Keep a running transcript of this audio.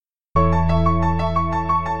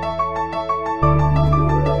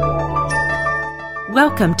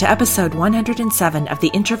Welcome to episode 107 of the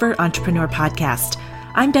Introvert Entrepreneur Podcast.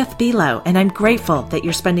 I'm Beth Below, and I'm grateful that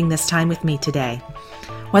you're spending this time with me today.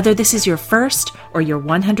 Whether this is your first or your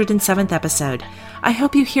 107th episode, I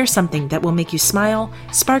hope you hear something that will make you smile,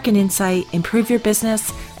 spark an insight, improve your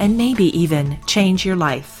business, and maybe even change your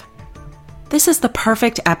life. This is the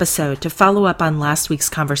perfect episode to follow up on last week's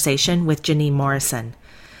conversation with Janine Morrison.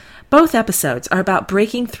 Both episodes are about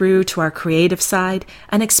breaking through to our creative side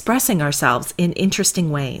and expressing ourselves in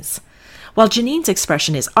interesting ways. While Janine's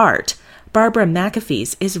expression is art, Barbara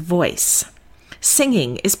McAfee's is voice.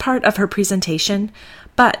 Singing is part of her presentation,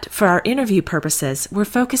 but for our interview purposes, we're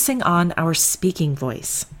focusing on our speaking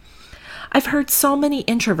voice. I've heard so many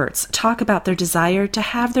introverts talk about their desire to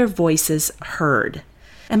have their voices heard.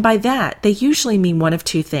 And by that, they usually mean one of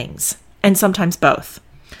two things, and sometimes both.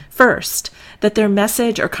 First, that their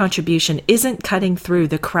message or contribution isn't cutting through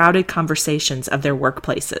the crowded conversations of their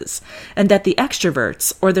workplaces, and that the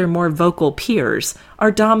extroverts or their more vocal peers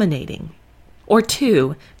are dominating. Or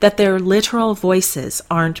two, that their literal voices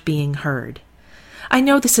aren't being heard. I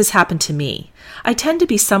know this has happened to me. I tend to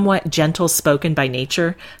be somewhat gentle-spoken by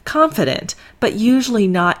nature, confident, but usually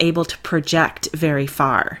not able to project very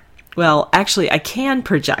far. Well, actually, I can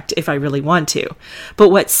project if I really want to, but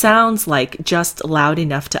what sounds like just loud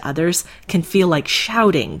enough to others can feel like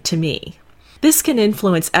shouting to me. This can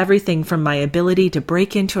influence everything from my ability to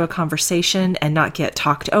break into a conversation and not get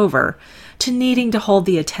talked over, to needing to hold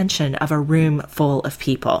the attention of a room full of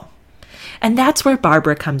people. And that's where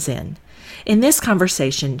Barbara comes in. In this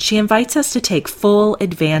conversation, she invites us to take full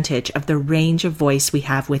advantage of the range of voice we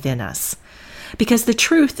have within us. Because the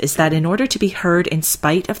truth is that in order to be heard in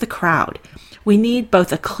spite of the crowd, we need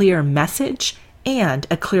both a clear message and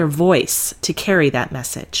a clear voice to carry that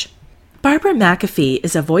message. Barbara McAfee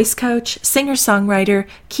is a voice coach, singer-songwriter,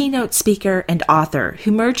 keynote speaker, and author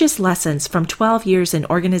who merges lessons from 12 years in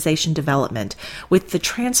organization development with the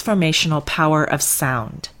transformational power of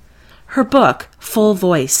sound. Her book, Full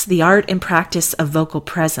Voice, The Art and Practice of Vocal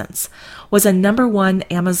Presence, was a #1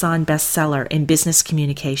 Amazon bestseller in business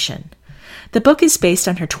communication. The book is based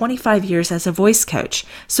on her 25 years as a voice coach,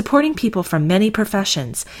 supporting people from many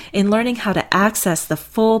professions in learning how to access the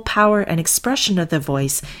full power and expression of the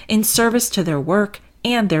voice in service to their work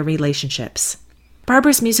and their relationships.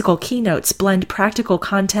 Barbara's musical keynotes blend practical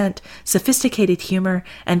content, sophisticated humor,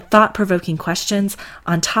 and thought-provoking questions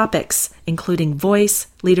on topics including voice,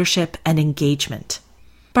 leadership, and engagement.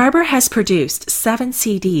 Barbara has produced 7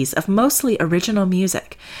 CDs of mostly original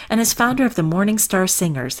music and is founder of the Morning Star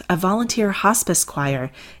Singers, a volunteer hospice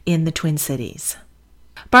choir in the Twin Cities.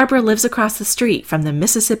 Barbara lives across the street from the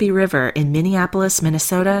Mississippi River in Minneapolis,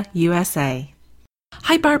 Minnesota, USA.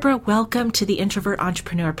 Hi, Barbara. Welcome to the Introvert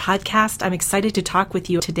Entrepreneur Podcast. I'm excited to talk with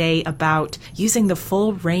you today about using the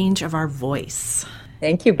full range of our voice.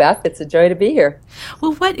 Thank you, Beth. It's a joy to be here.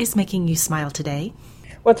 Well, what is making you smile today?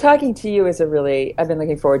 Well, talking to you is I've been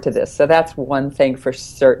looking forward to this. So that's one thing for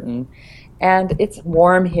certain. And it's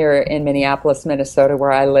warm here in Minneapolis, Minnesota,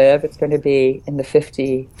 where I live. It's going to be in the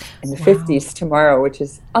 50s tomorrow, which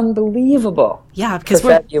is unbelievable. Yeah, because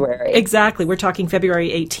we're February. Exactly. We're talking February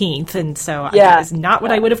 18th, and so yeah. That is not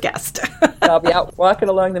what I would have guessed. I'll be out walking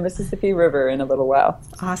along the Mississippi River in a little while.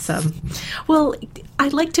 Awesome. Well,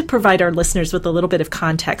 I'd like to provide our listeners with a little bit of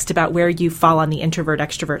context about where you fall on the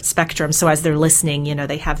introvert-extrovert spectrum, so as they're listening,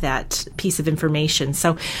 they have that piece of information.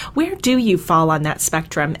 So where do you fall on that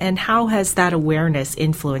spectrum, and how has that awareness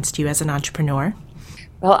influenced you as an entrepreneur?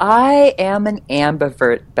 Well, I am an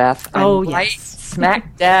ambivert, Beth. I'm right yes.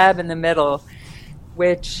 smack dab in the middle,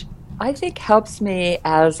 which I think helps me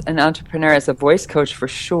as an entrepreneur, as a voice coach for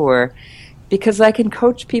sure, because I can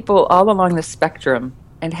coach people all along the spectrum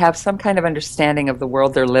and have some kind of understanding of the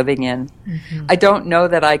world they're living in. Mm-hmm. I don't know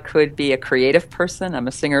that I could be a creative person. I'm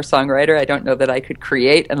a singer-songwriter. I don't know that I could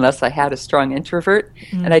create unless I had a strong introvert.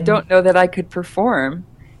 Mm-hmm. And I don't know that I could perform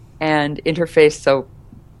and interface so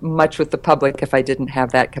much with the public if I didn't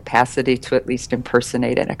have that capacity to at least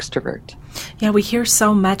impersonate an extrovert. Yeah, we hear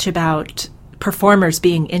so much about performers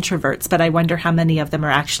being introverts, but I wonder how many of them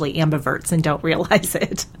are actually ambiverts and don't realize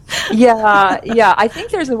it. Yeah. I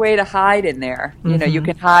think there's a way to hide in there. Mm-hmm. You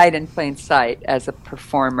can hide in plain sight as a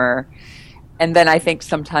performer. And then I think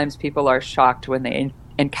sometimes people are shocked when they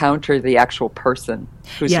encounter the actual person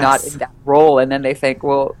who's not in that role. And then they think,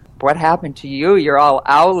 well, what happened to you? You're all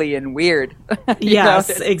owly and weird. Yes,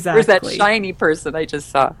 exactly. Where's that shiny person I just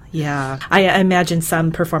saw? Yeah. I imagine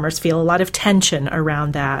some performers feel a lot of tension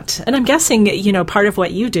around that. And I'm guessing, part of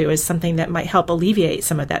what you do is something that might help alleviate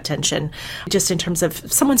some of that tension, just in terms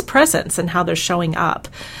of someone's presence and how they're showing up.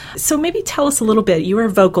 So maybe tell us a little bit. You are a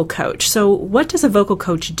vocal coach. So what does a vocal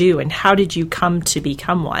coach do, and how did you come to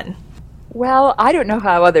become one? Well, I don't know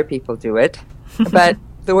how other people do it, but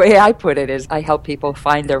the way I put it is I help people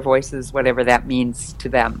find their voices, whatever that means to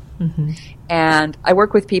them. Mm-hmm. And I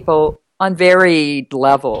work with people on varied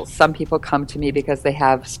levels. Some people come to me because they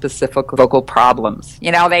have specific vocal problems.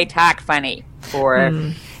 They talk funny,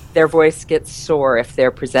 or their voice gets sore if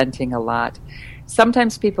they're presenting a lot.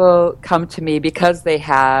 Sometimes people come to me because they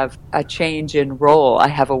have a change in role. I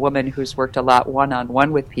have a woman who's worked a lot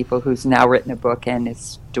one-on-one with people who's now written a book and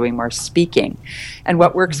is doing more speaking. And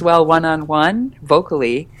what works well one-on-one,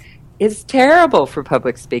 vocally, is terrible for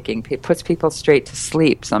public speaking. It puts people straight to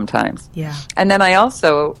sleep sometimes. Yeah. And then I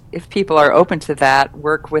also, if people are open to that,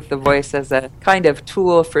 work with the voice as a kind of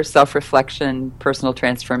tool for self-reflection, personal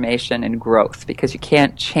transformation, and growth, because you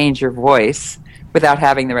can't change your voice without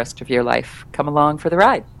having the rest of your life come along for the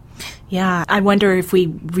ride. Yeah, I wonder if we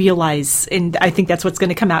realize, and I think that's what's going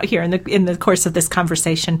to come out here in the course of this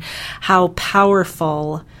conversation, how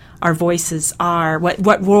powerful our voices are,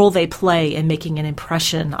 what role they play in making an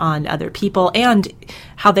impression on other people, and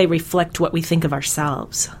how they reflect what we think of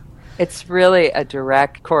ourselves. It's really a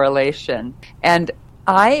direct correlation. And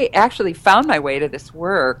I actually found my way to this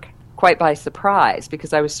work quite by surprise,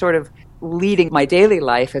 because I was sort of leading my daily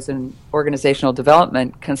life as an organizational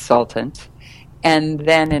development consultant. And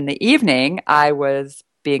then in the evening, I was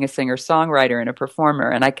being a singer-songwriter and a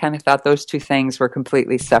performer. And I kind of thought those two things were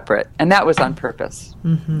completely separate. And that was on purpose.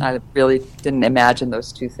 Mm-hmm. I really didn't imagine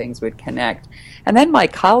those two things would connect. And then my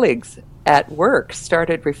colleagues at work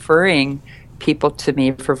started referring people to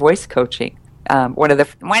me for voice coaching. One of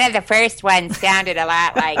the first ones sounded a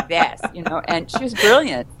lot like this, and she was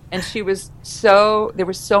brilliant. And there was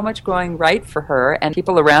so much going right for her, and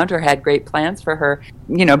people around her had great plans for her,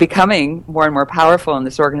 becoming more and more powerful in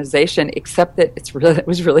this organization, except that it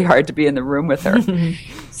was really hard to be in the room with her.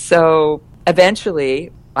 So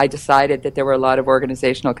eventually I decided that there were a lot of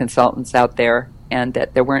organizational consultants out there, and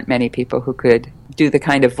that there weren't many people who could do the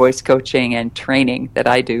kind of voice coaching and training that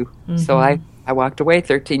I do. Mm-hmm. So I walked away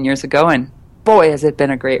 13 years ago, and boy, has it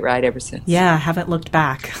been a great ride ever since. Yeah, I haven't looked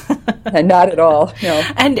back. And not at all, no.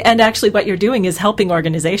 And actually what you're doing is helping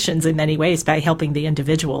organizations in many ways by helping the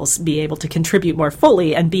individuals be able to contribute more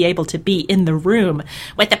fully and be able to be in the room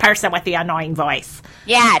with the person with the annoying voice.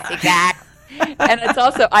 Yes, exactly. And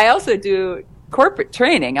I also do corporate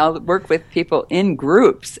training. I'll work with people in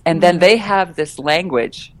groups, and then they have this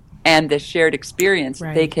language and this shared experience.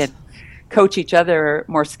 Right. They can coach each other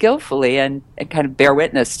more skillfully and kind of bear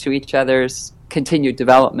witness to each other's continued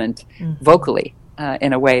development vocally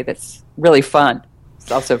in a way that's really fun. It's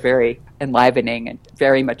also very enlivening and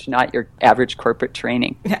very much not your average corporate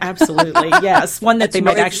training. Absolutely, yes. One that they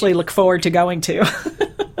might actually look forward to going to.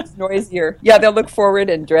 It's noisier. Yeah, they'll look forward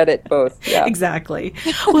and dread it both. Yeah. Exactly.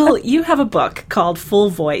 Well, you have a book called Full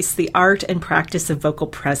Voice, The Art and Practice of Vocal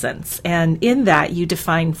Presence. And in that, you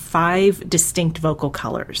define 5 distinct vocal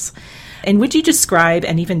colors. And would you describe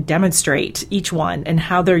and even demonstrate each one and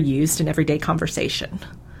how they're used in everyday conversation?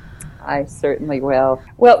 I certainly will.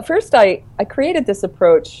 Well, first, I created this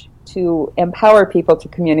approach to empower people to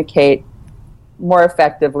communicate more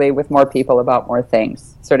effectively with more people about more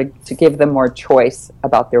things, sort of to give them more choice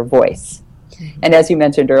about their voice. Mm-hmm. And as you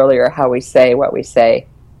mentioned earlier, how we say what we say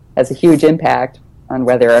has a huge impact on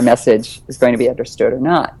whether our message is going to be understood or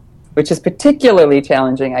not, which is particularly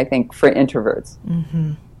challenging, I think, for introverts.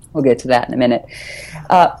 Mm-hmm. We'll get to that in a minute.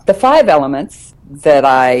 The 5 elements that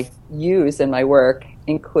I use in my work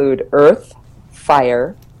include earth,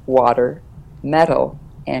 fire, water, metal,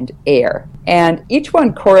 and air. And each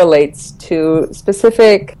one correlates to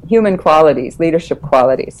specific human qualities, leadership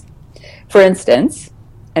qualities. For instance,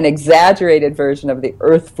 an exaggerated version of the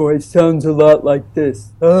earth voice sounds a lot like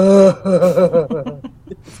this. It's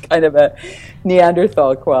kind of a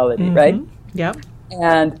Neanderthal quality, right? Yep.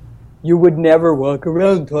 And you would never walk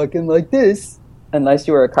around talking like this unless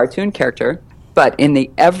you were a cartoon character. But in the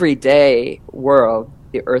everyday world,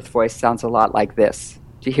 the earth voice sounds a lot like this.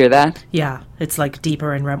 Do you hear that? Yeah, it's like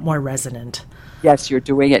deeper and more resonant. Yes, you're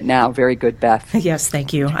doing it now. Very good, Beth. Yes,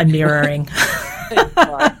 thank you. I'm mirroring.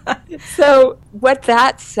 So what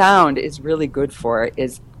that sound is really good for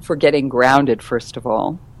is for getting grounded, first of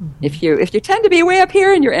all. If you tend to be way up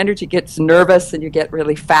here and your energy gets nervous and you get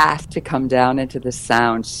really fast, to come down into this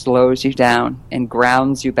sound slows you down and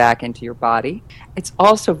grounds you back into your body. It's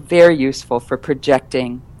also very useful for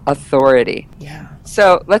projecting authority. Yeah.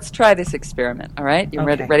 So let's try this experiment, all right? You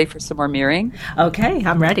ready for some more mirroring? Okay,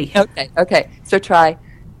 I'm ready. Okay. So try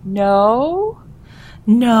no.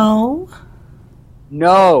 No.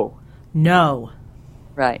 No. No.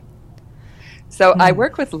 Right. So I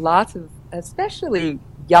work with lots of, especially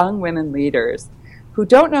young women leaders, who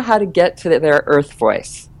don't know how to get to their earth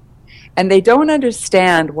voice. And they don't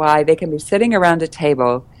understand why they can be sitting around a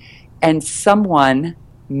table and someone,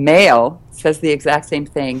 male, says the exact same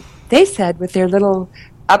thing they said with their little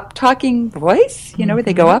up-talking voice, where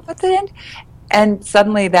they go up at the end. And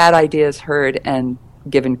suddenly that idea is heard and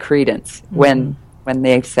given credence when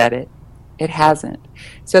they've said it. It hasn't.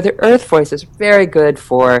 So the earth voice is very good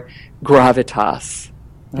for gravitas,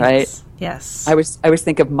 right? Yes. I always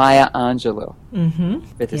think of Maya Angelou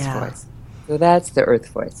with this voice. So that's the earth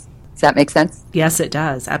voice. Does that make sense? Yes, it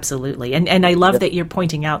does. Absolutely. And I love that you're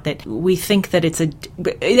pointing out that we think that it's and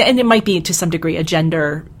it might be to some degree a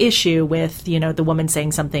gender issue with, the woman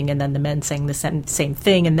saying something and then the men saying the same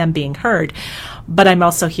thing and them being heard. But I'm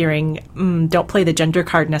also hearing, don't play the gender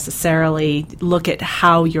card necessarily. Look at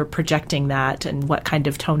how you're projecting that and what kind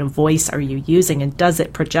of tone of voice are you using, and does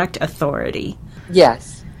it project authority?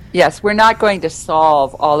 Yes. We're not going to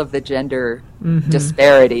solve all of the gender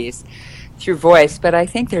disparities through voice, but I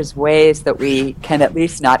think there's ways that we can at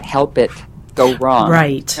least not help it go wrong.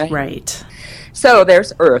 Right. So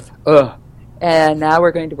there's earth. And now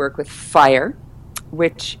we're going to work with fire,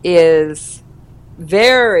 which is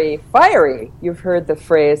very fiery. You've heard the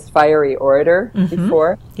phrase fiery orator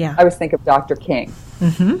before? Yeah. I always think of Dr. King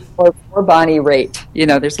or Bonnie Raitt.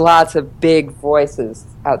 There's lots of big voices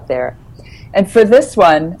out there. And for this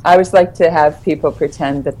one, I always like to have people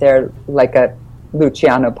pretend that they're like a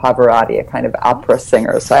Luciano Pavarotti, a kind of opera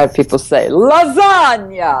singer. So I have people say,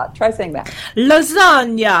 lasagna! Try saying that.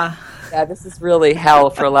 Lasagna! Yeah, this is really hell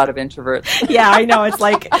for a lot of introverts. Yeah, I know. It's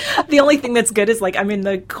like the only thing that's good is like I'm in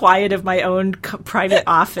the quiet of my own private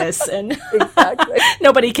office and exactly.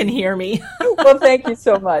 Nobody can hear me. Well, thank you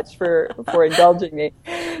so much for indulging me.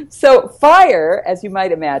 So fire, as you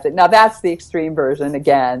might imagine, now that's the extreme version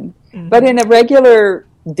again, but in a regular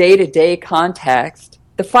day-to-day context,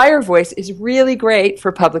 the fire voice is really great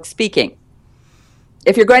for public speaking.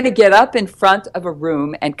 If you're going to get up in front of a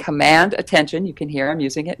room and command attention, you can hear I'm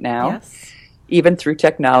using it now, even through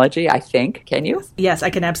technology, I think. Can you? Yes, I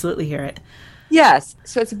can absolutely hear it. Yes.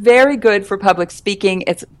 So it's very good for public speaking.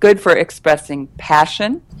 It's good for expressing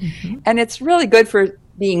passion. And it's really good for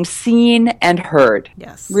being seen and heard.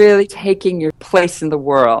 Yes. Really taking your place in the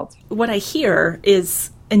world. What I hear is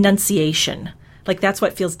enunciation. Like that's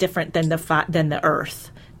what feels different than the earth.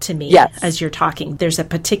 To me, as you're talking, there's a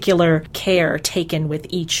particular care taken with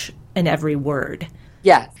each and every word.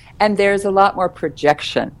 Yes, and there's a lot more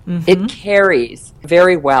projection. It carries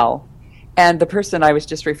very well. And the person I was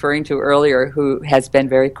just referring to earlier who has been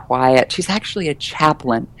very quiet, she's actually a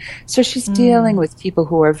chaplain. So she's dealing with people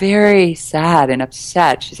who are very sad and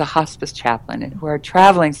upset. She's a hospice chaplain and who are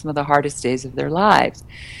traveling some of the hardest days of their lives.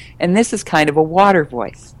 And this is kind of a water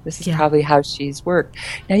voice. This is probably how she's worked.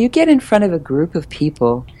 Now, you get in front of a group of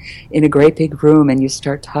people in a great big room and you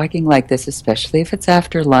start talking like this, especially if it's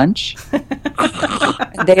after lunch.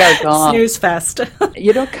 They are gone. Snooze fest.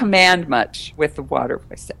 You don't command much with the water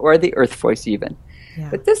voice or the earth voice even. Yeah.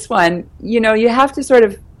 But this one, you have to sort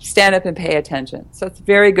of stand up and pay attention. So it's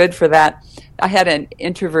very good for that. I had an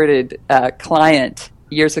introverted client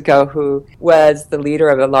years ago who was the leader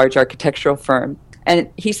of a large architectural firm.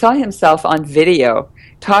 And he saw himself on video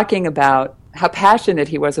talking about how passionate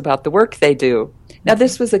he was about the work they do. Now,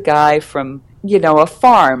 this was a guy from, a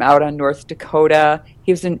farm out on North Dakota.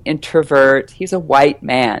 He was an introvert. He's a white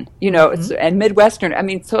man, and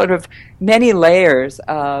Midwestern. Sort of many layers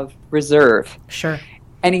of reserve. Sure.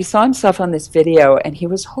 And he saw himself on this video, and he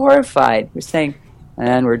was horrified. He was saying,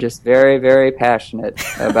 and we're just very, very passionate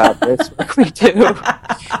about this work we do.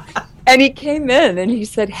 And he came in, and he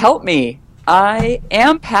said, help me. I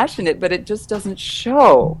am passionate, but it just doesn't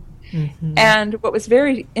show. And what was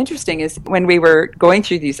very interesting is when we were going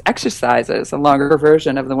through these exercises, a longer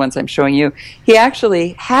version of the ones I'm showing you, he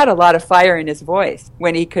actually had a lot of fire in his voice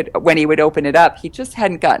when he would open it up. He just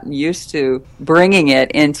hadn't gotten used to bringing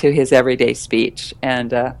it into his everyday speech.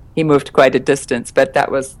 And he moved quite a distance, but that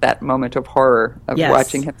was that moment of horror of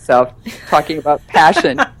watching himself talking about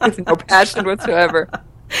passion with no passion whatsoever.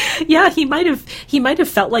 Yeah, he might have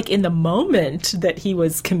felt like in the moment that he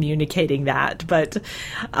was communicating that, but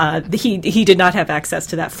he did not have access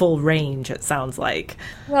to that full range, it sounds like.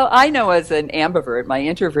 Well, I know as an ambivert, my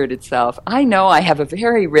introverted self, I know I have a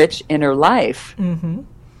very rich inner life. Mm-hmm.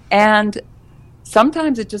 And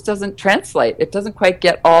sometimes it just doesn't translate. It doesn't quite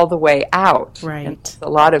get all the way out. Right. And a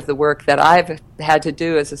lot of the work that I've had to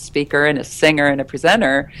do as a speaker and a singer and a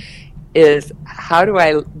presenter is how do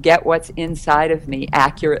I get what's inside of me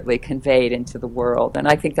accurately conveyed into the world? And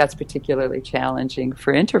I think that's particularly challenging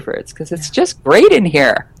for introverts because it's just great in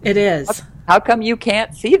here. It is. How come you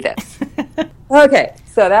can't see this? Okay,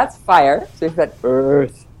 so that's fire. So we've got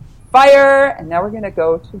earth, fire, and now we're going to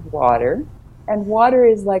go to water. And water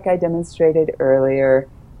is, like I demonstrated earlier,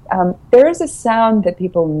 there is a sound that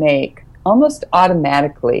people make almost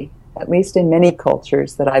automatically, at least in many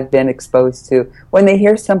cultures that I've been exposed to, when they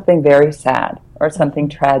hear something very sad or something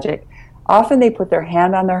tragic. Often they put their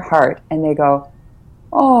hand on their heart and they go,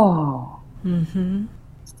 oh. Mm-hmm.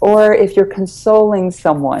 Or if you're consoling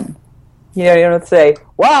someone, you don't say,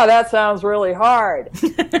 wow, that sounds really hard.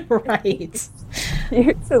 Right.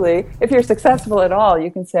 Usually, if you're successful at all, you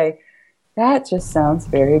can say, that just sounds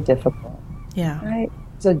very difficult. Yeah. Right?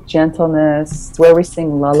 It's a gentleness. It's where we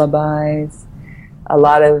sing lullabies. A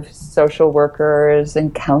lot of social workers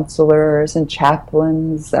and counselors and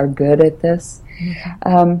chaplains are good at this.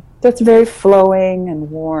 Mm-hmm. So it's very flowing and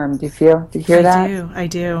warm. Do you hear that? I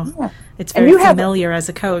do. Yeah. It's very familiar as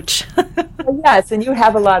a coach. Yes, and you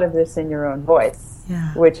have a lot of this in your own voice,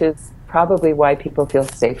 which is probably why people feel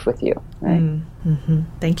safe with you. Right? Mm-hmm.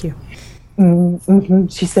 Thank you. Mm-hmm.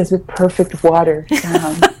 She says with perfect water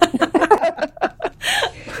sound.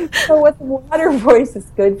 So what the water voice is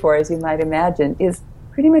good for, as you might imagine, is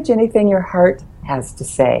pretty much anything your heart has to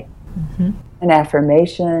say. Mm-hmm. An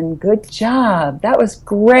affirmation, good job, that was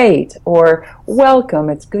great, or welcome,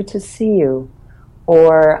 it's good to see you,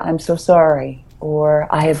 or I'm so sorry, or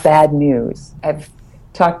I have bad news. I've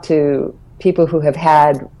talked to people who have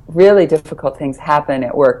had really difficult things happen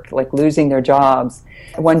at work, like losing their jobs.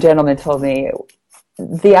 One gentleman told me,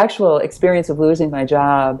 the actual experience of losing my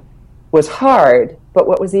job was hard, but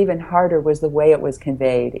what was even harder was the way it was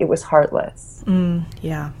conveyed. It was heartless.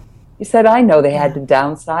 Yeah. He said, I know they had to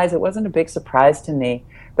downsize. It wasn't a big surprise to me.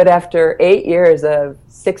 But after 8 years of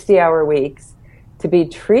 60-hour weeks, to be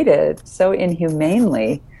treated so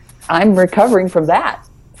inhumanely, I'm recovering from that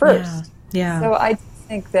first. Yeah. So I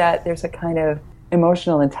think that there's a kind of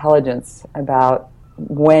emotional intelligence about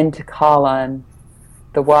when to call on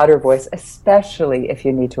the water voice, especially if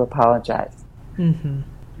you need to apologize. Mm-hmm.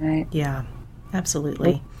 Right? Yeah,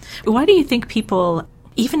 absolutely. Why do you think people,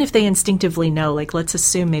 even if they instinctively know, like let's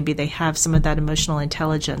assume maybe they have some of that emotional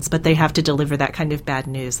intelligence, but they have to deliver that kind of bad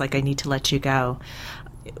news, like I need to let you go.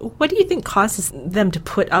 What do you think causes them to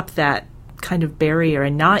put up that kind of barrier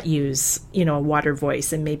and not use, a water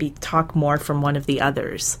voice and maybe talk more from one of the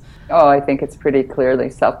others? Oh, I think it's pretty clearly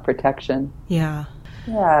self-protection. Yeah.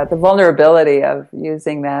 Yeah, the vulnerability of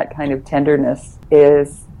using that kind of tenderness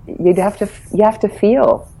is you have to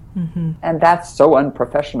feel. Mm-hmm. And that's so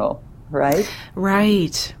unprofessional, right?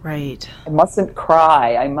 Right. I mustn't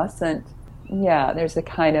cry. There's a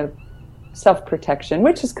kind of self-protection,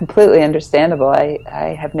 which is completely understandable.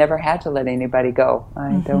 I have never had to let anybody go.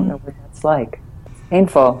 I don't know what that's like. It's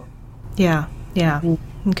painful. Yeah.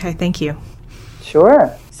 Okay, thank you.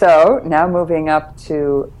 Sure. So now moving up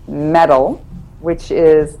to metal, which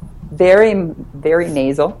is very, very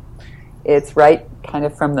nasal. It's right kind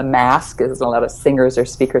of from the mask, as a lot of singers or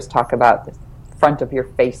speakers talk about, the front of your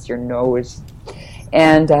face, your nose.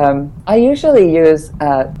 And I usually use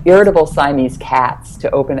irritable Siamese cats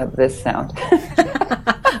to open up this sound.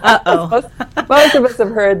 Uh-oh. Most of us have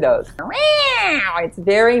heard those. It's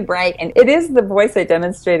very bright, and it is the voice I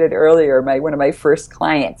demonstrated earlier, one of my first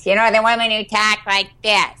clients. The woman who talked like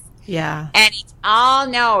this. Yeah. And it's all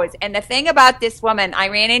nose. And the thing about this woman, I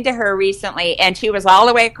ran into her recently, and she was all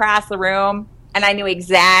the way across the room, and I knew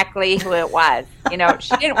exactly who it was.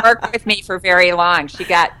 She didn't work with me for very long. She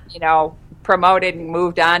got, promoted and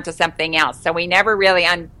moved on to something else. So we never really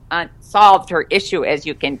solved her issue, as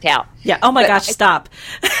you can tell. Yeah. Oh my gosh, stop.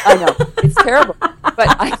 I know. It's terrible. But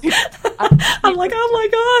I'm like, oh my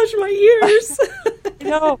gosh, my ears.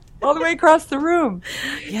 All the way across the room.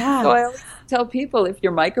 Yeah. So I always tell people, if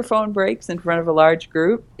your microphone breaks in front of a large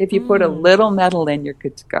group, if you put a little metal in, you're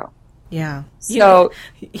good to go. Yeah. So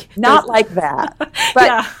not like that,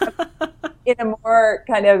 but in a more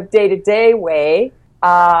kind of day-to-day way,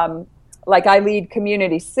 like I lead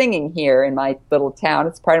community singing here in my little town.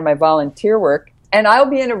 It's part of my volunteer work. And I'll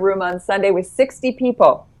be in a room on Sunday with 60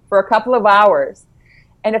 people for a couple of hours.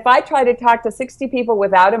 And if I try to talk to 60 people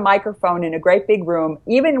without a microphone in a great big room,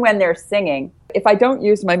 even when they're singing, if I don't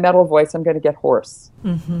use my metal voice, I'm going to get hoarse.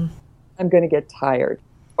 Mm-hmm. I'm going to get tired.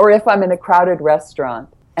 Or if I'm in a crowded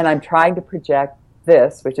restaurant and I'm trying to project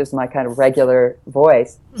this, which is my kind of regular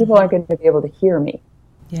voice, people aren't going to be able to hear me.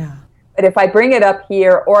 Yeah. But if I bring it up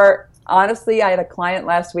here, or honestly, I had a client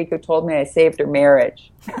last week who told me I saved her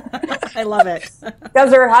marriage. I love it.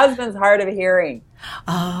 Because her husband's hard of hearing.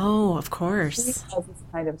 Oh, of course. She has this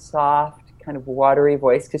kind of soft, kind of watery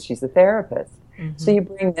voice because she's a therapist. Mm-hmm. So you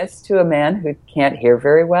bring this to a man who can't hear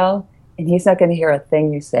very well, and he's not going to hear a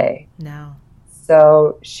thing you say. No.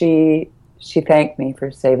 So she thanked me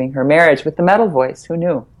for saving her marriage with the metal voice. Who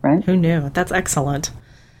knew, right? Who knew? That's excellent.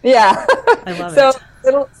 Yeah. I love it. So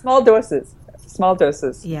little small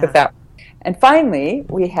doses yeah. with that. And finally,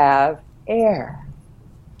 we have air.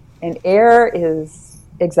 And air is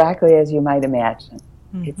exactly as you might imagine.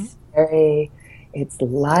 Mm-hmm. It's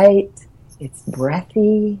light, it's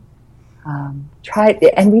breathy.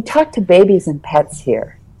 And we talk to babies and pets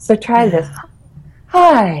here. So try this.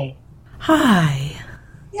 Hi. Hi.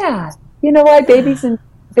 Yeah. You know why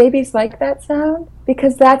babies like that sound?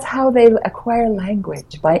 Because that's how they acquire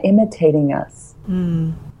language, by imitating us.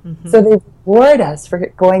 Mm-hmm. So they reward us for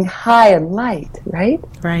going high and light, right?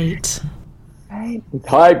 Right.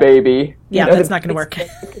 Hi, baby. Yeah, that's not going to work.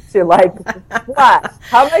 You're like, what?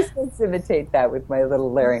 How am I supposed to imitate that with my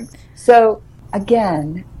little larynx? So,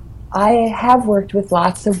 again, I have worked with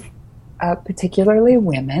lots of particularly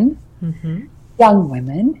women, young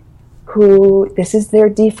women, who this is their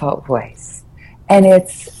default voice. And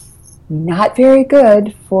it's not very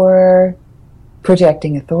good for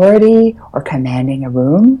projecting authority or commanding a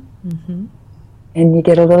room. Mm-hmm. And you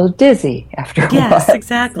get a little dizzy after a while. Yes,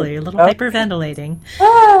 exactly. A little hyperventilating.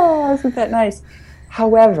 Oh, isn't that nice?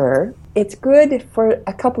 However, it's good for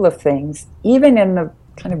a couple of things, even in the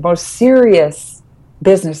kind of most serious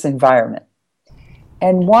business environment.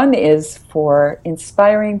 And one is for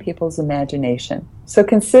inspiring people's imagination. So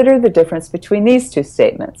consider the difference between these two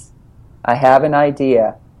statements. I have an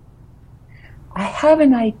idea. I have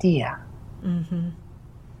an idea. Mm-hmm.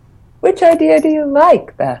 Which idea do you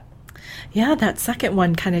like, Beth? Yeah, that second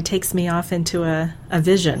one kind of takes me off into a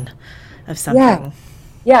vision of something.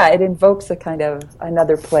 Yeah, it invokes a kind of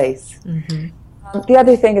another place. Mm-hmm. The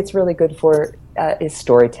other thing it's really good for is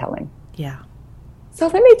storytelling. Yeah. So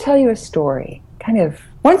let me tell you a story, kind of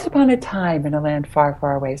once upon a time in a land far,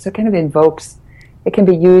 far away. So it kind of invokes, it can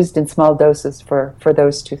be used in small doses for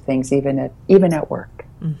those two things, even at work.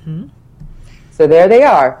 Mm-hmm. So there they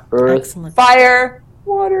are. Earth, excellent. Fire,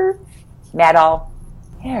 water, metal,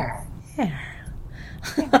 air.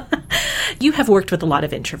 You have worked with a lot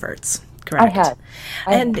of introverts, correct? I have.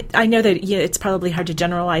 And I know that it's probably hard to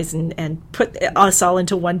generalize and put us all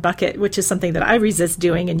into one bucket, which is something that I resist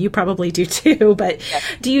doing, and you probably do too. But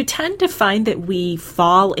do you tend to find that we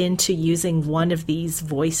fall into using one of these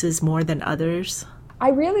voices more than others? I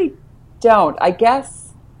really don't. I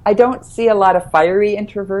guess I don't see a lot of fiery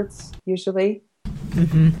introverts usually.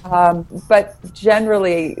 Mm-hmm. But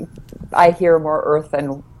generally, I hear more earth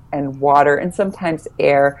and water, and sometimes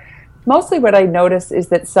air. Mostly what I notice is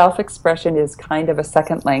that self-expression is kind of a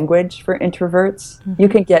second language for introverts. Mm-hmm. You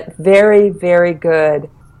can get very, very good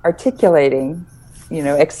articulating,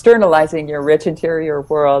 externalizing your rich interior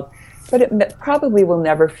world, but it probably will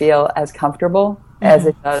never feel as comfortable as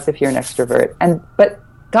it does if you're an extrovert. But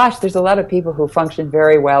gosh, there's a lot of people who function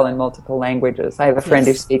very well in multiple languages. I have a friend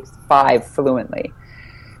who speaks 5 fluently.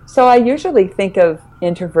 So I usually think of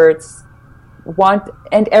introverts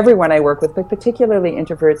and everyone I work with, but particularly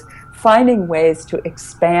introverts, finding ways to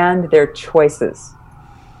expand their choices,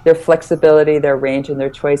 their flexibility, their range in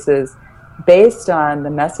their choices based on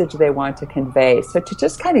the message they want to convey. So to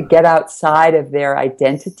just kind of get outside of their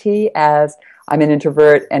identity as I'm an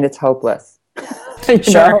introvert and it's hopeless.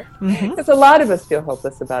 Sure. Because a lot of us feel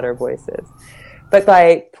hopeless about our voices. But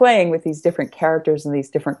by playing with these different characters and these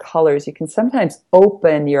different colors, you can sometimes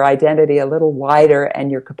open your identity a little wider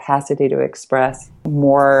and your capacity to express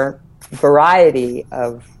more variety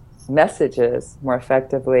of messages more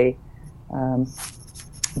effectively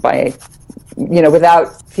by,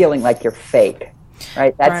 without feeling like you're fake,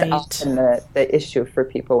 right? That's often the issue for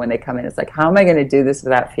people when they come in. It's like, how am I going to do this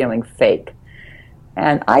without feeling fake?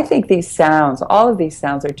 And I think all of these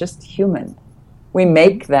sounds are just human. We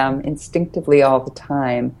make them instinctively all the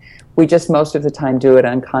time. We just most of the time do it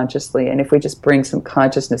unconsciously. And if we just bring some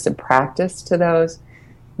consciousness and practice to those,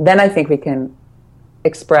 then I think we can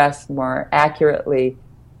express more accurately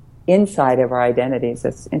inside of our identities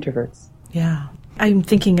as introverts. Yeah. I'm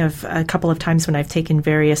thinking of a couple of times when I've taken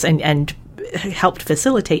various and helped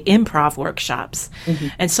facilitate improv workshops. Mm-hmm.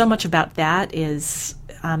 And so much about that is,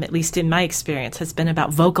 at least in my experience, has been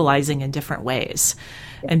about vocalizing in different ways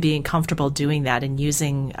and being comfortable doing that and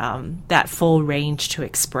using that full range to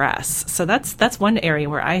express. So that's one area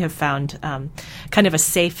where I have found kind of a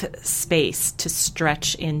safe space to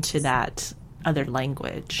stretch into that other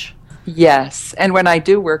language. Yes. And when I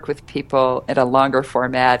do work with people in a longer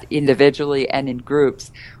format, individually and in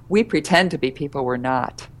groups, we pretend to be people we're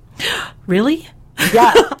not. Really?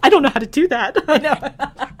 Yeah. I don't know how to do that. I know.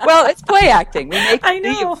 Well, it's play acting. We make I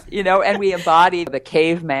know. believe, and we embody the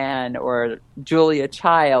caveman or Julia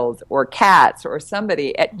Child or Cats or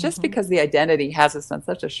somebody, just because the identity has us on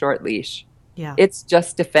such a short leash. Yeah. It's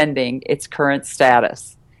just defending its current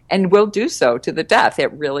status. And will do so to the death.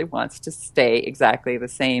 It really wants to stay exactly the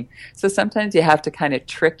same. So sometimes you have to kind of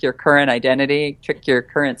trick your current identity, trick your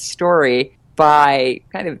current story by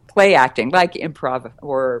kind of play acting, like improv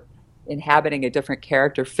or inhabiting a different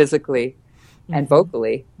character physically and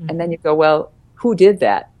vocally. And then you go, well, who did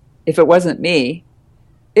that? If it wasn't me,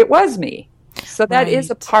 it was me. So that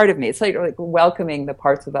is a part of me. It's like welcoming the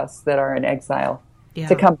parts of us that are in exile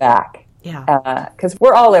to come back. Yeah. Because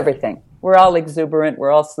we're all everything. We're all exuberant,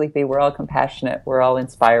 we're all sleepy, we're all compassionate, we're all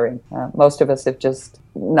inspiring. Most of us have just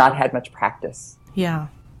not had much practice. Yeah.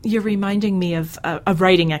 You're reminding me of a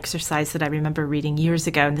writing exercise that I remember reading years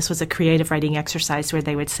ago, and this was a creative writing exercise where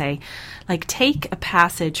they would say, like, take a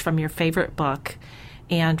passage from your favorite book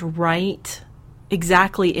and write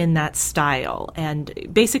exactly in that style and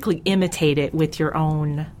basically imitate it with your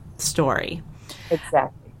own story.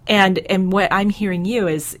 Exactly. And what I'm hearing you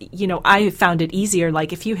is, I found it easier.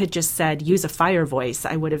 Like if you had just said, use a fire voice,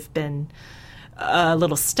 I would have been a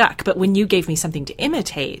little stuck. But when you gave me something to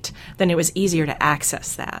imitate, then it was easier to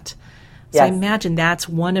access that. So I imagine that's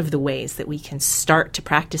one of the ways that we can start to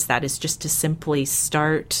practice that, is just to simply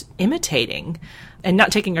start imitating and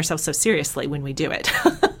not taking ourselves so seriously when we do it.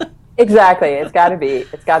 Exactly. It's got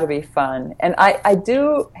to be fun. And I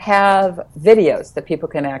do have videos that people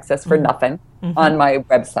can access for nothing on my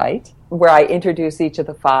website, where I introduce each of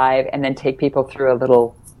the 5 and then take people through a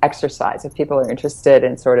little exercise. If people are interested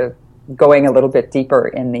in sort of going a little bit deeper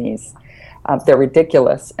in these, they're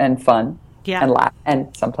ridiculous and fun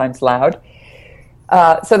and sometimes loud.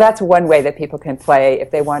 So that's one way that people can play if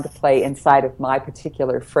they want to play inside of my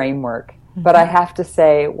particular framework. But I have to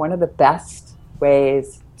say, one of the best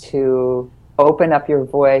ways to open up your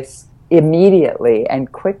voice immediately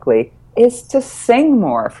and quickly is to sing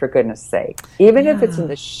more, for goodness sake. Even if it's in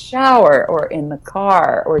the shower or in the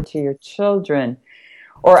car or to your children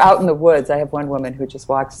or out in the woods. I have one woman who she's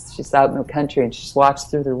out in the country and she just walks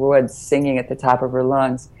through the woods singing at the top of her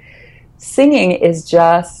lungs. Singing is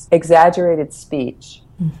just exaggerated speech.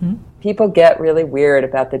 People get really weird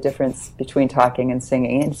about the difference between talking and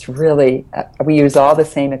singing. It's really, we use all the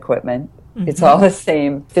same equipment. It's all the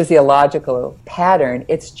same physiological pattern.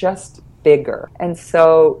 It's just bigger. And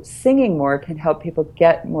so singing more can help people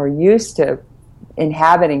get more used to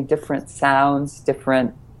inhabiting different sounds,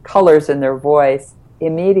 different colors in their voice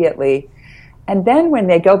immediately. And then when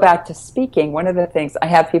they go back to speaking, one of the things, I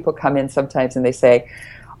have people come in sometimes and they say,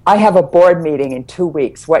 I have a board meeting in 2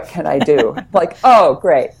 weeks. What can I do? Like, oh,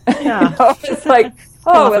 great. Yeah. It's like,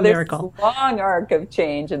 oh, well, there's this long arc of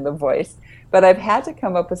change in the voice. But I've had to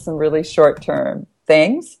come up with some really short-term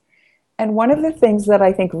things. And one of the things that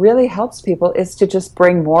I think really helps people is to just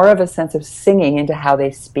bring more of a sense of singing into how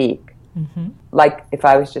they speak. Like if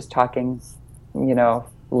I was just talking,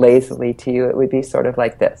 lazily to you, it would be sort of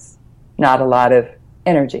like this. Not a lot of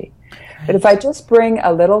energy. Right. But if I just bring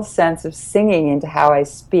a little sense of singing into how I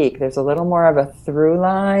speak, there's a little more of a through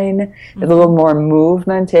line, a little more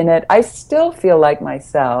movement in it. I still feel like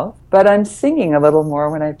myself, but I'm singing a little more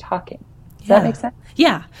when I'm talking. Does that make sense?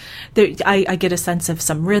 Yeah. I get a sense of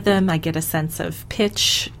some rhythm. I get a sense of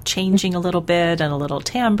pitch changing a little bit and a little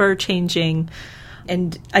timbre changing.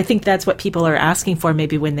 And I think that's what people are asking for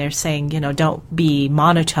maybe when they're saying, don't be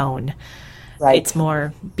monotone. Right. It's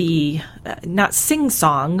more be not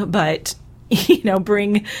sing-song, but,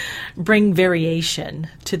 bring variation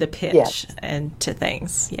to the pitch and to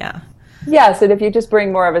things. Yeah. Yes, and if you just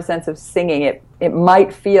bring more of a sense of singing, it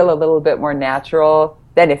might feel a little bit more natural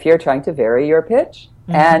than if you're trying to vary your pitch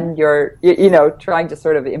and you're, trying to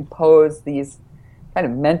sort of impose these kind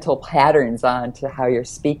of mental patterns onto how you're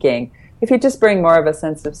speaking. If you just bring more of a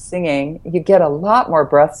sense of singing, you get a lot more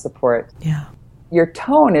breath support. Yeah. Your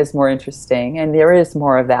tone is more interesting, and there is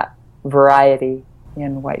more of that variety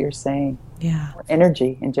in what you're saying. Yeah. Or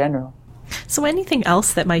energy in general. So anything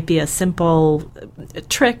else that might be a simple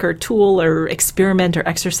trick or tool or experiment or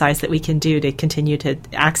exercise that we can do to continue to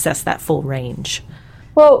access that full range?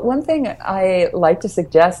 Well, one thing I like to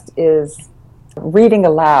suggest is reading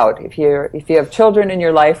aloud. If you have children in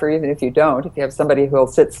your life, or even if you don't, if you have somebody who will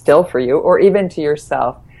sit still for you, or even to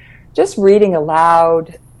yourself, just reading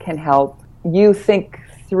aloud can help you think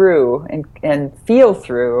through and feel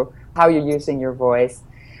through how you're using your voice.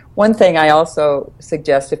 One thing I also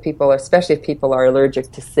suggest if people, especially if people are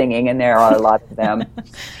allergic to singing, and there are a lot of them,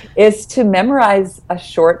 is to memorize a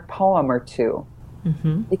short poem or two.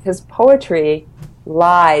 Mm-hmm. Because poetry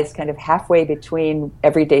lies kind of halfway between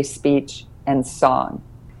everyday speech and song.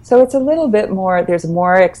 So it's a little bit more, there's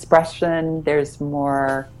more expression, there's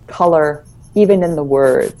more color, even in the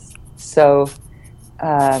words. So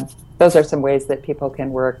those are some ways that people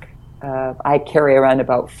can work. I carry around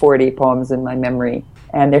about 40 poems in my memory,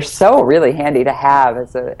 and they're so really handy to have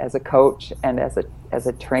as a coach and as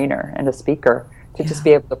a trainer and a speaker, to just be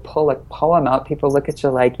able to pull a poem out. People look at you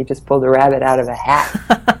like you just pulled a rabbit out of a hat.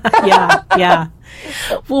 Yeah.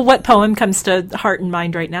 Well, what poem comes to heart and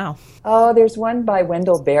mind right now? Oh, there's one by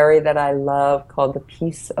Wendell Berry that I love called The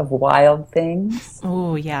Peace of Wild Things.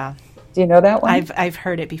 Oh, yeah. Do you know that one? I've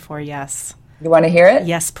heard it before, yes. You want to hear it?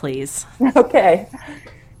 Yes, please. Okay.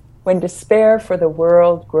 When despair for the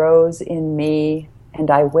world grows in me,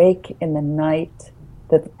 and I wake in the night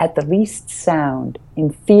at the least sound,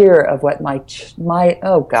 in fear of what my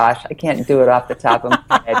oh gosh, I can't do it off the top of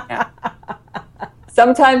my head now.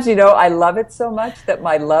 Sometimes, I love it so much that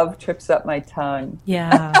my love trips up my tongue.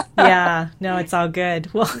 Yeah. No, it's all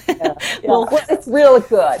good. Well, Well, it's real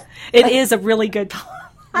good. It is a really good poem.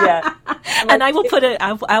 Yeah. And I will put it,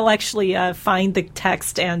 I'll actually find the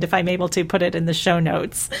text, and if I'm able to, put it in the show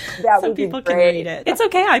notes so people can read it. It's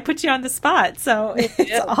okay. I put you on the spot, so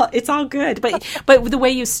it's all good. But the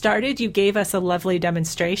way you started, you gave us a lovely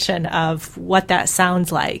demonstration of what that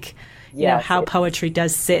sounds like. Yes, how poetry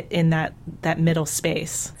does sit in that middle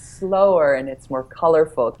space. Slower, and it's more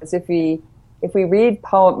colorful. Because if we read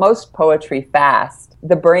most poetry fast,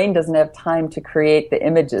 the brain doesn't have time to create the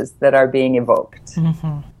images that are being evoked.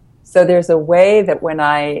 Mm-hmm. So there's a way that when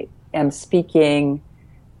I am speaking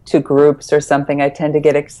to groups or something, I tend to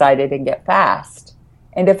get excited and get fast.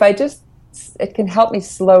 And if it can help me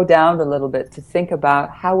slow down a little bit to think about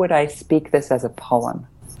how would I speak this as a poem.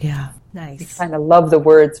 Yeah, nice. You kind of love the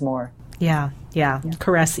words more. Yeah.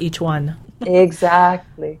 Caress each one.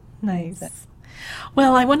 Exactly. Nice.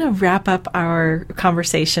 Well, I want to wrap up our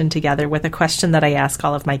conversation together with a question that I ask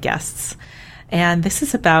all of my guests. And this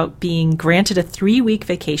is about being granted a 3-week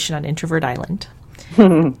vacation on Introvert Island.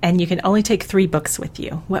 And you can only take 3 books with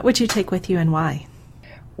you. What would you take with you, and why?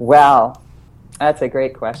 Well, that's a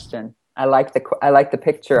great question. I like the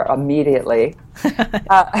picture immediately.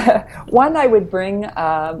 One, I would bring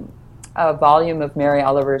a volume of Mary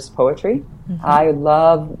Oliver's poetry. Mm-hmm. I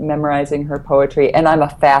love memorizing her poetry, and I'm a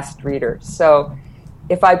fast reader. So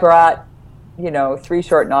if I brought, 3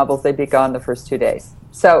 short novels, they'd be gone the first 2 days.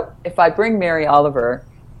 So if I bring Mary Oliver,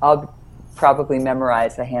 I'll probably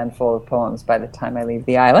memorize a handful of poems by the time I leave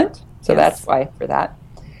the island. So That's why for that.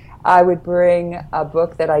 I would bring a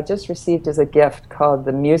book that I just received as a gift called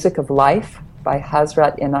The Music of Life by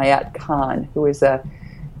Hazrat Inayat Khan, who is a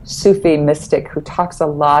Sufi mystic who talks a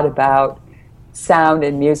lot about sound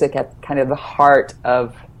and music at kind of the heart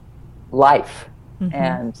of life. Mm-hmm.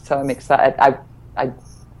 And so I'm excited. I'd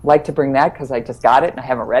like to bring that because I just got it and I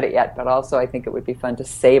haven't read it yet, but also I think it would be fun to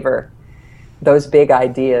savor those big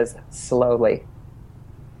ideas slowly.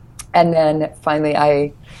 And then finally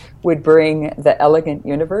I would bring The Elegant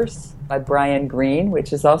Universe by Brian Greene,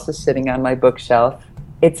 which is also sitting on my bookshelf.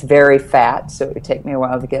 It's very fat, so it would take me a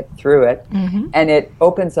while to get through it. Mm-hmm. And it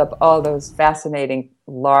opens up all those fascinating,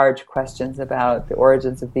 large questions about the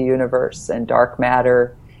origins of the universe and dark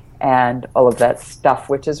matter and all of that stuff,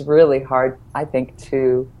 which is really hard, I think,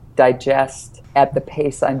 to digest at the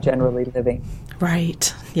pace I'm generally living.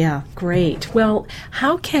 Right. Yeah. Great. Well,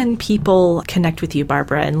 how can people connect with you,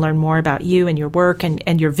 Barbara, and learn more about you and your work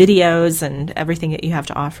and your videos and everything that you have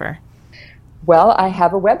to offer? Well, I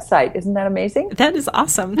have a website. Isn't that amazing? That is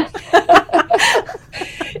awesome.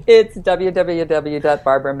 It's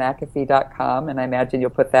www.barbaramcafee.com, and I imagine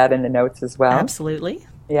you'll put that in the notes as well. Absolutely.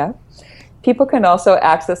 Yeah. People can also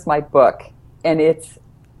access my book, and it's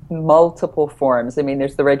multiple forms. I mean,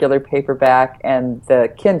 there's the regular paperback and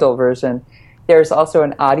the Kindle version. There's also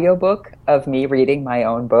an audiobook of me reading my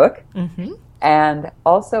own book, mm-hmm. and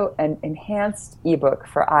also an enhanced ebook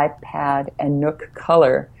for iPad and Nook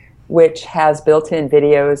Color, which has built-in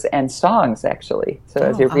videos and songs, actually. So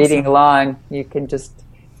as you're reading along, you can just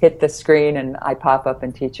hit the screen and I pop up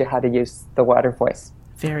and teach you how to use the water voice.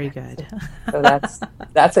 Very good. So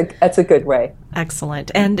that's a good way.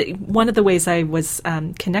 Excellent. And one of the ways I was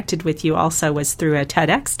connected with you also was through a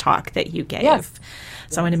TEDx talk that you gave. Yes.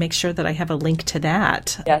 So I want to make sure that I have a link to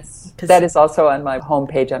that. Yes, that is also on my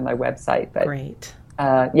homepage on my website. But, great.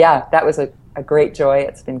 That was a great joy.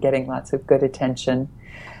 It's been getting lots of good attention.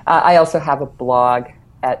 I also have a blog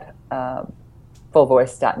at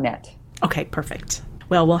fullvoice.net. Okay, perfect.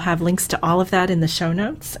 Well, we'll have links to all of that in the show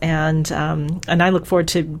notes, and I look forward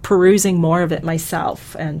to perusing more of it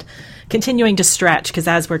myself and continuing to stretch, because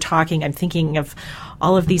as we're talking, I'm thinking of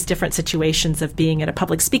all of these different situations of being at a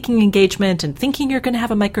public speaking engagement and thinking you're going to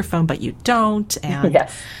have a microphone, but you don't. And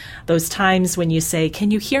yes. Those times when you say,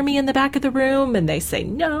 "Can you hear me in the back of the room?" and they say,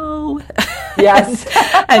 "No." Yes.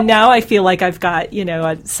 And now I feel like I've got,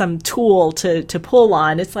 some tool to pull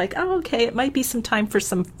on. It's like, oh, okay, it might be some time for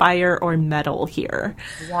some fire or metal here.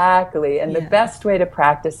 Exactly. And the best way to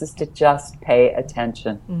practice is to just pay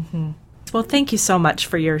attention. Mm-hmm. Well, thank you so much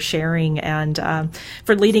for your sharing and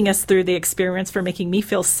for leading us through the experience, for making me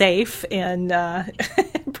feel safe in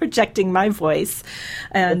projecting my voice.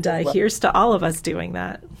 And here's to all of us doing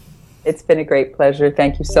that. It's been a great pleasure.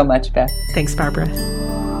 Thank you so much, Beth. Thanks, Barbara.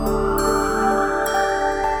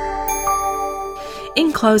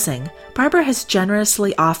 In closing, Barbara has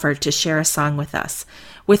generously offered to share a song with us,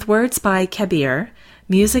 with words by Kabir,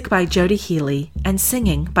 music by Jody Healy, and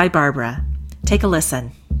singing by Barbara. Take a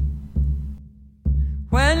listen.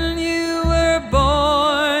 When you were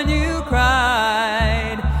born, you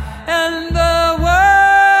cried, and the world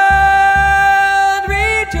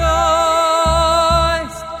rejoiced.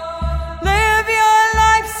 Live your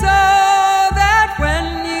life so that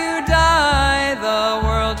when you die, the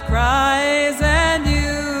world cries and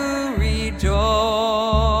you rejoice.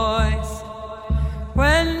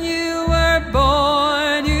 When you were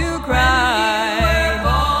born, you cried.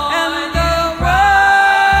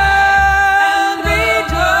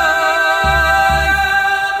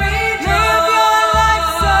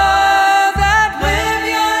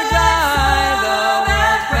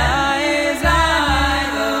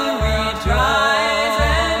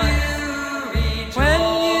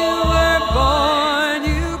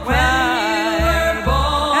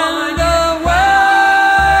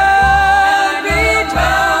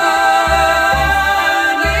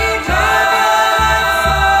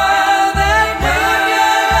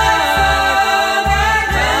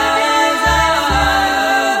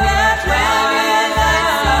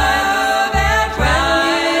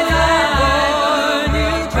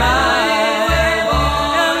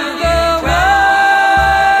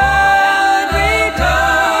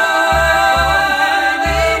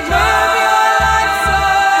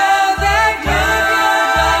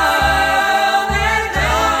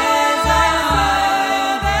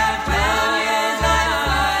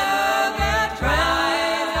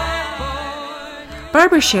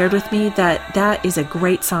 Barbara shared with me that is a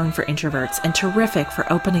great song for introverts and terrific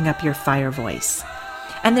for opening up your fire voice.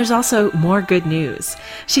 And there's also more good news.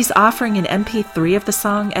 She's offering an MP3 of the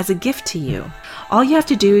song as a gift to you. All you have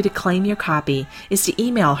to do to claim your copy is to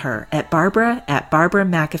email her at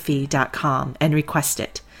barbara@barbaramcafee.com and request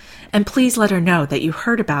it. And please let her know that you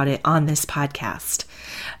heard about it on this podcast.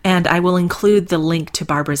 And I will include the link to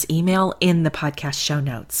Barbara's email in the podcast show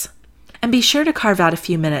notes. And be sure to carve out a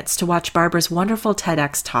few minutes to watch Barbara's wonderful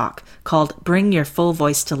TEDx talk called Bring Your Full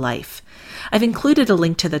Voice to Life. I've included a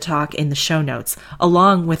link to the talk in the show notes,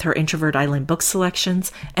 along with her Introvert Island book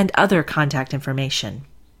selections and other contact information.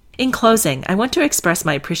 In closing, I want to express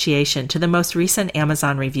my appreciation to the most recent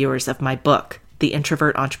Amazon reviewers of my book, The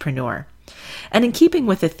Introvert Entrepreneur. And in keeping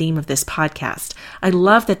with the theme of this podcast, I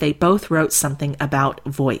love that they both wrote something about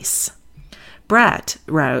voice. Brett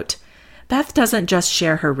wrote, Beth doesn't just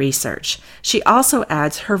share her research. She also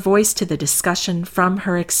adds her voice to the discussion from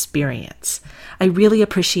her experience. I really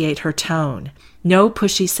appreciate her tone. No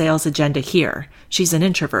pushy sales agenda here. She's an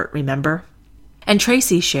introvert, remember? And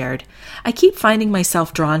Tracy shared, I keep finding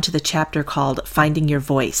myself drawn to the chapter called Finding Your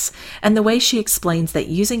Voice, and the way she explains that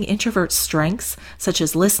using introvert strengths, such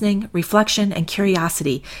as listening, reflection, and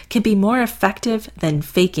curiosity, can be more effective than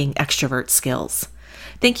faking extrovert skills.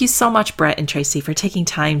 Thank you so much, Brett and Tracy, for taking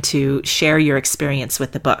time to share your experience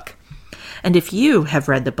with the book. And if you have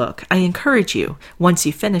read the book, I encourage you, once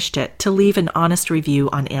you finished it, to leave an honest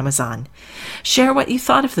review on Amazon. Share what you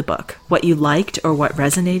thought of the book, what you liked or what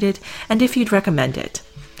resonated, and if you'd recommend it.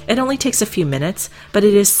 It only takes a few minutes, but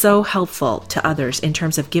it is so helpful to others in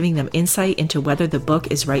terms of giving them insight into whether the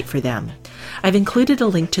book is right for them. I've included a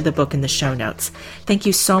link to the book in the show notes. Thank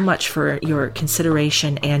you so much for your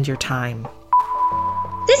consideration and your time.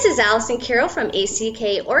 This is Allison Carroll from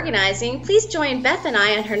ACK Organizing. Please join Beth and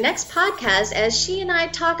I on her next podcast as she and I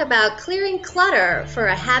talk about clearing clutter for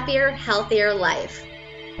a happier, healthier life.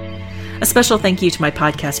 A special thank you to my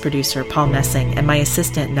podcast producer, Paul Messing, and my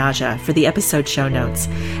assistant, Naja, for the episode show notes,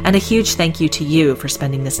 and a huge thank you to you for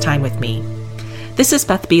spending this time with me. This is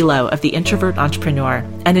Beth Belo of The Introvert Entrepreneur,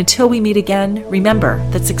 and until we meet again, remember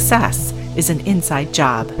that success is an inside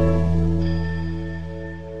job.